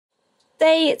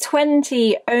Day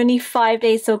 20, only 5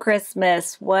 days till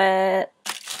Christmas. What?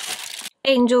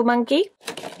 Angel Monkey.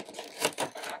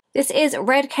 This is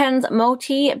Redken's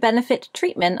multi-benefit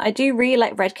treatment. I do really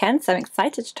like Redken, so I'm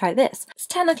excited to try this. It's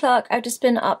 10 o'clock, I've just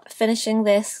been up finishing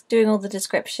this, doing all the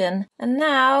description, and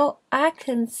now I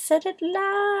can set it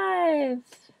live.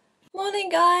 Morning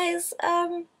guys,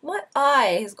 my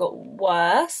eye has got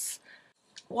worse.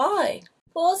 Why?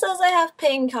 Paul says I have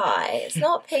pink eye. It's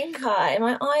not pink eye,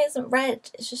 my eye isn't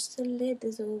red, it's just the lid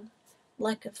is all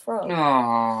like a frog.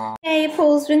 Aww. Hey,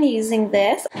 Paul's been using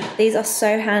this. These are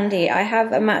so handy. I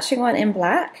have a matching one in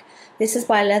black. This is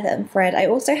by Leather and Thread. I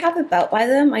also have a belt by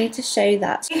them. I need to show you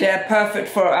that. They're perfect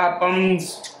for our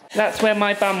bums. That's where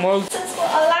my bum was. That's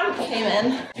what our lamp came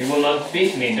in. You will not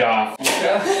beat me, Darth. We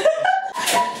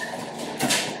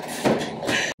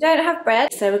don't have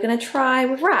bread, so we're going to try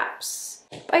with wraps.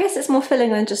 But I guess it's more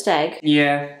filling than just egg.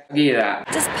 Yeah, I'll give you that.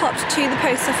 Just popped to the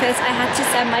post office. I had to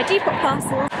send my Depop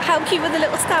parcel. How cute were the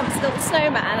little stamps, little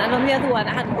snowman, and on the other one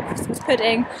I had a little Christmas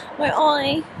pudding. My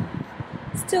eye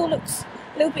still looks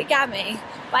a little bit gammy,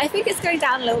 but I think it's going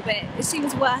down a little bit. It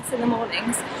seems worse in the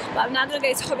mornings. But I'm now going to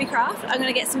go to Hobbycraft. I'm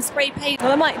going to get some spray paint.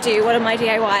 Well, I might do one of my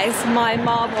DIYs, my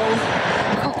marble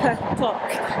copper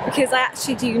clock, because I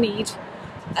actually do need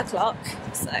a clock,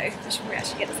 so I should probably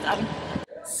actually get this done.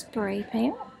 Spray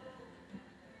paint.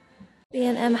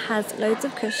 B&M has loads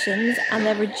of cushions and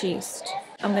they're reduced.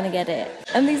 I'm gonna get it.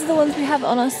 And these are the ones we have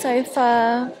on our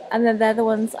sofa, and then they're the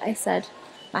ones I said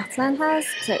Matalan has,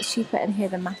 so it's cheaper in here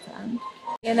than Matalan.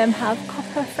 B&M have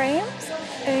copper frames,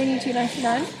 only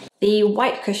 $2.99. The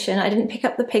white cushion, I didn't pick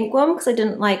up the pink one because I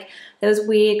didn't like those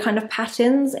weird kind of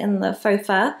patterns in the faux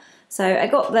fur. So I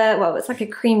got the, well, it's like a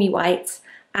creamy white.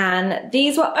 And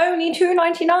these were only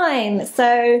 $2.99,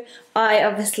 so I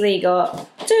obviously got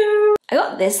two. I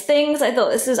got this thing because I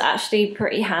thought this was actually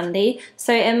pretty handy.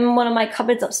 So in one of my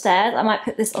cupboards upstairs, I might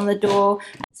put this on the door.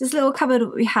 It's this little cupboard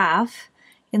that we have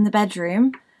in the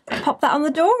bedroom. Pop that on the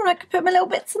door and I could put my little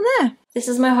bits in there. This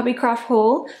is my Hobbycraft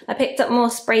haul. I picked up more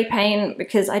spray paint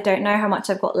because I don't know how much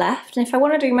I've got left. And if I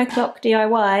want to do my clock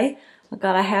DIY, oh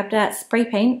god, I have that spray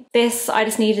paint. This, I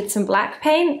just needed some black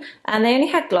paint, and they only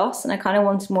had gloss, and I kind of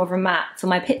wanted more of a matte for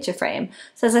my picture frame.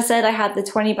 So as I said, I had the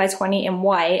 20 by 20 in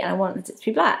white, and I wanted it to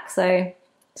be black, so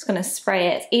just gonna spray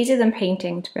it. It's easier than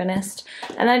painting, to be honest.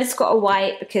 And I just got a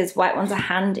white because white ones are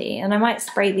handy, and I might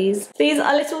spray these. These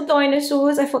are little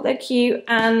dinosaurs. I thought they're cute,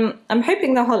 and I'm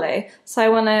hoping they're hollow. So I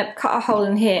want to cut a hole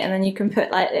in here, and then you can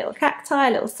put like little cacti,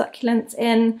 little succulents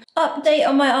in. Update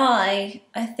on my eye.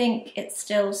 I think it's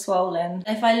still swollen.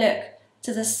 If I look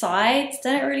to the sides,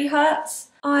 then it really hurts.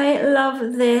 I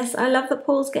love this. I love that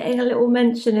Paul's getting a little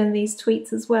mention in these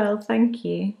tweets as well. Thank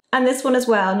you. And this one as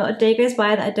well. Not a day goes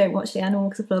by that I don't watch the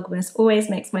LLimWalkerVlogs. Always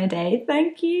makes my day.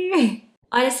 Thank you.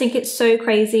 I just think it's so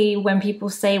crazy when people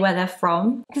say where they're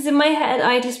from. Because in my head,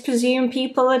 I just presume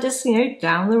people are just, you know,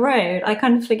 down the road. I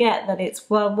kind of forget that it's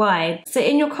worldwide. So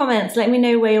in your comments, let me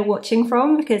know where you're watching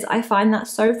from, because I find that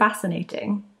so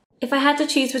fascinating. If I had to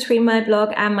choose between my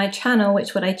blog and my channel,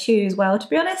 which would I choose? Well, to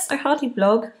be honest, I hardly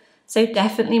blog. So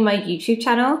definitely my YouTube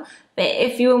channel. But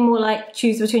if you were more like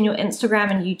choose between your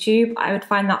Instagram and YouTube, I would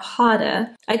find that harder.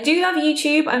 I do love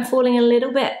YouTube. I'm falling a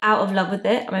little bit out of love with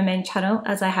it on my main channel,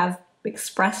 as I have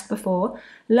expressed before.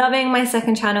 Loving my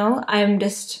second channel. I'm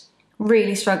just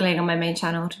really struggling on my main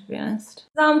channel, to be honest.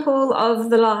 Example of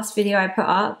the last video I put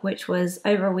up, which was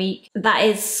over a week. That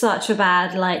is such a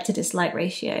bad like to dislike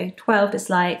ratio. 12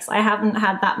 dislikes. I haven't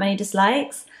had that many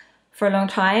dislikes for a long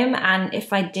time, and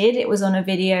if I did, it was on a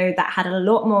video that had a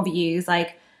lot more views.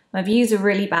 Like, my views are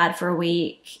really bad for a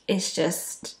week. It's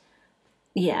just,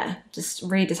 yeah, just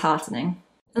really disheartening.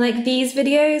 And like these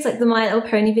videos, like the My Little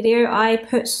Pony video, I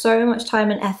put so much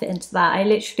time and effort into that. I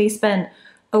literally spent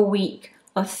a week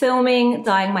of filming,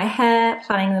 dyeing my hair,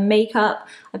 planning the makeup.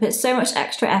 I put so much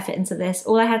extra effort into this.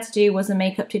 All I had to do was a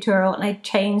makeup tutorial, and I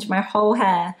changed my whole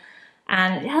hair,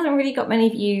 and it hasn't really got many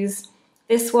views.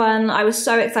 This one I was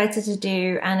so excited to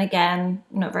do, and again,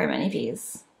 not very many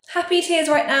views. Happy tears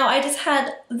right now. I just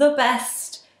had the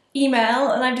best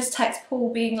email, and I've just texted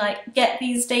Paul being like, get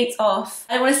these dates off.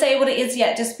 I don't want to say what it is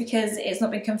yet just because it's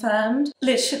not been confirmed.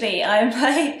 Literally, I'm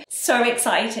like so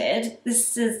excited.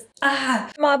 This is,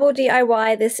 Marble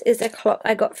DIY. This is a clock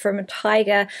I got from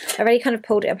Tiger. I already kind of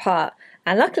pulled it apart.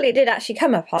 And luckily it did actually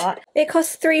come apart. It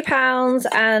cost £3,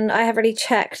 and I have already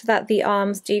checked that the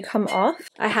arms do come off.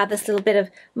 I have this little bit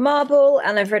of marble,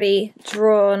 and I've already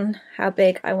drawn how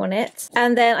big I want it.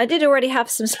 And then I did already have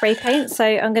some spray paint, so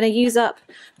I'm going to use up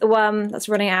the one that's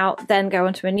running out, then go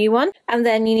on to a new one. And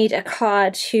then you need a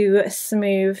card to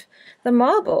smooth the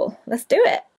marble. Let's do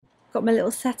it. Got my little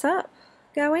setup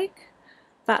going.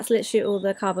 That's literally all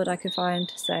the cardboard I could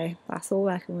find, so that's all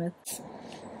working with.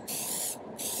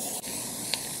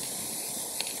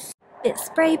 Bit of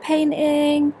spray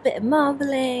painting, bit of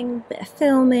marbling, bit of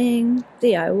filming,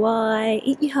 DIY,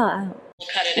 eat your heart out.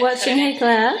 Watching Hey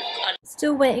Claire.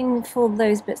 Still waiting for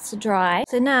those bits to dry.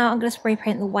 So now I'm going to spray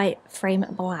paint the white frame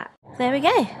black. There we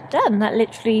go, done. That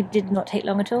literally did not take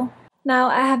long at all. Now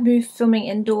I have moved filming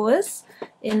indoors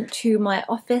into my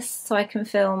office so I can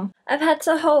film. I've had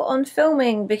to hold on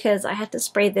filming because I had to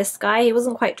spray this guy. He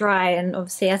wasn't quite dry, and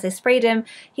obviously as I sprayed him,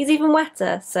 he's even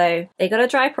wetter, so they gotta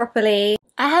dry properly.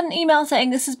 I had an email saying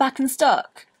this is back in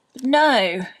stock.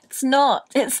 No, it's not.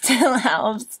 It's still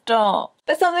out of stock.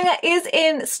 But something that is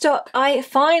in stock, I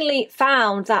finally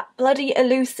found that bloody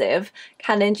elusive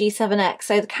Canon G7X.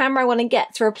 So the camera I want to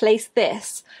get to replace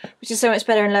this, which is so much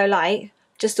better in low light.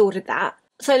 Just ordered that.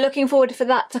 So looking forward for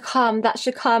that to come. That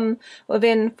should come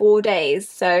within 4 days.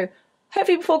 So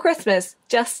hopefully before Christmas,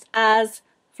 just as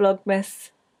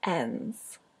Vlogmas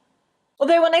ends.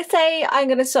 Although when I say I'm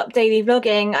going to stop daily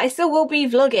vlogging, I still will be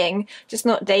vlogging, just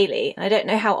not daily. I don't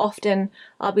know how often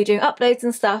I'll be doing uploads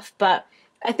and stuff, but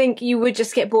I think you would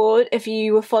just get bored if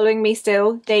you were following me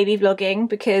still daily vlogging,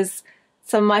 because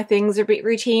some of my things are a bit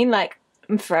routine, like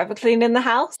I'm forever cleaning the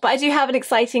house. But I do have an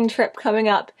exciting trip coming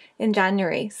up in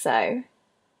January, so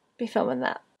be filming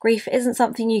that. Grief isn't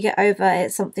something you get over,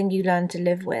 it's something you learn to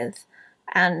live with.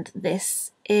 And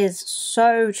this is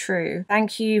so true.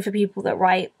 Thank you for people that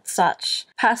write such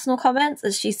personal comments.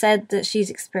 As she said that she's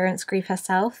experienced grief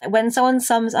herself. When someone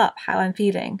sums up how I'm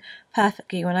feeling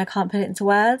perfectly when I can't put it into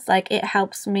words, like, it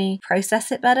helps me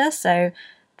process it better. So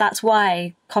that's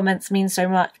why comments mean so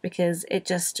much, because it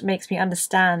just makes me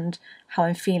understand how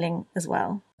I'm feeling as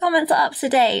well. Comments are up to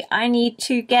date. I need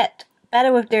to get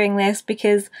better with doing this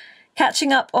because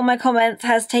catching up on my comments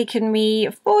has taken me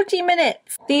 40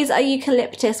 minutes. These are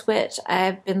eucalyptus, which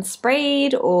have been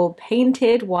sprayed or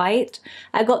painted white.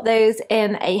 I got those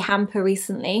in a hamper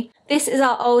recently. This is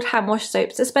our old hand wash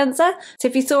soap dispenser. So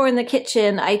if you saw in the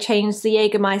kitchen, I changed the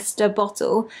Jägermeister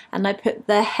bottle and I put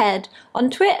the head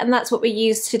onto it, and that's what we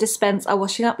use to dispense our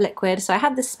washing up liquid. So I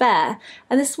had this spare,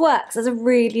 and this works as a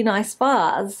really nice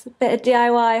vase. Bit of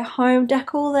DIY home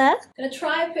decor there. I'm gonna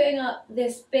try putting up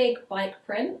this big bike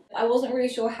print. I wasn't really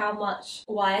sure how much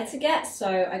wire to get,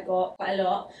 so I got quite a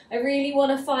lot. I really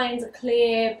want to find a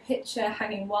clear picture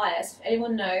hanging wire, so if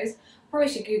anyone knows, probably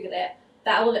should Google it.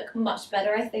 That will look much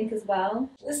better, I think, as well.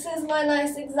 This is my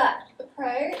nice exact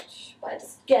approach by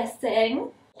just guessing.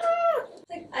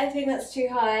 I think that's too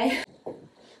high.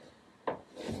 I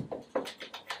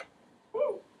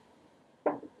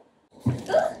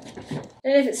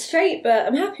don't know if it's straight, but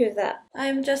I'm happy with that.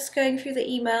 I'm just going through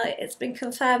the email. It's been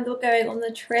confirmed we're going on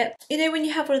the trip. You know when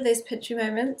you have one of those pinch me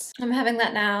moments? I'm having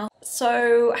that now.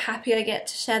 So happy I get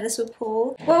to share this with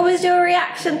Paul. What was your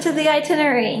reaction to the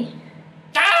itinerary?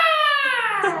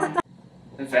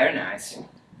 Very nice.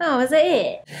 Oh, was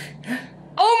it?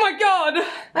 Oh my god!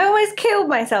 I always killed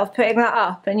myself putting that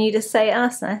up, and you just say, oh,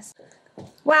 that's nice.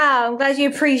 Wow, I'm glad you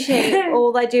appreciate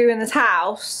all I do in this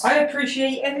house. I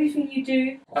appreciate everything you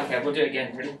do. Okay, we'll do it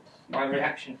again. Ready? My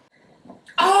reaction.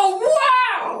 Oh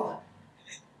wow!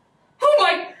 Oh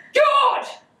my god!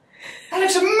 That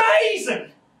looks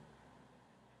amazing!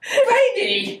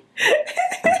 Baby!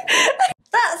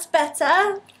 That's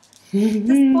better.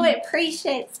 This boy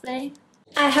appreciates me.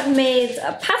 I have made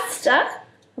a pasta,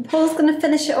 and Paul's going to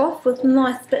finish it off with a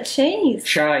nice bit of cheese.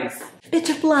 Chive. Bit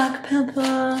of black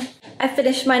pepper. I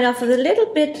finished mine off with a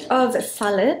little bit of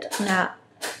salad. Now.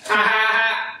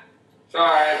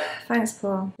 Sorry. Thanks,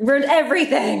 Paul. Ruined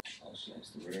everything.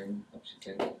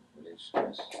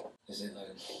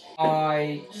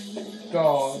 My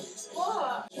god.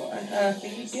 What? What on earth are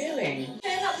you doing?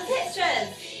 Putting up the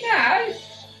pictures. No.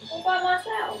 All by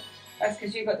myself. That's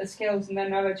because you've got the skills and then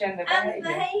no agenda And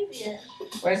behaviour. behaviour.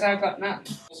 Whereas I've got none.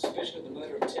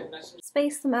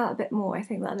 Space them out a bit more, I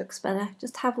think that looks better.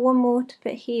 Just have one more to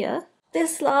put here.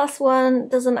 This last one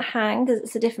doesn't hang because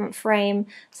it's a different frame,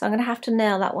 so I'm going to have to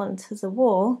nail that one to the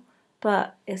wall,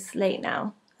 but it's late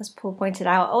now, as Paul pointed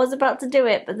out. I was about to do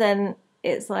it, but then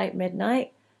it's like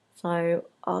midnight, so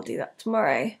I'll do that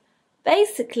tomorrow.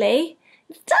 Basically,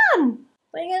 it's done!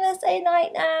 We're going to say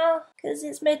night now, because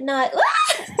it's midnight.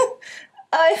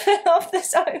 I fell off the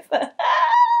sofa.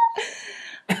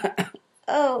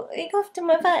 Oh, it coughed in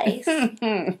my face.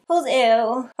 Paul's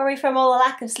ill. Probably from all the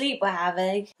lack of sleep we're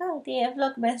having. Oh dear,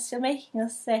 Vlogmas, you're making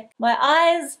us sick. My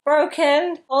eye's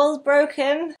broken. Paul's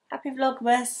broken. Happy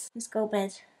Vlogmas. Let's go to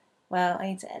bed. Well, I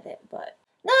need to edit, but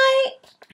night!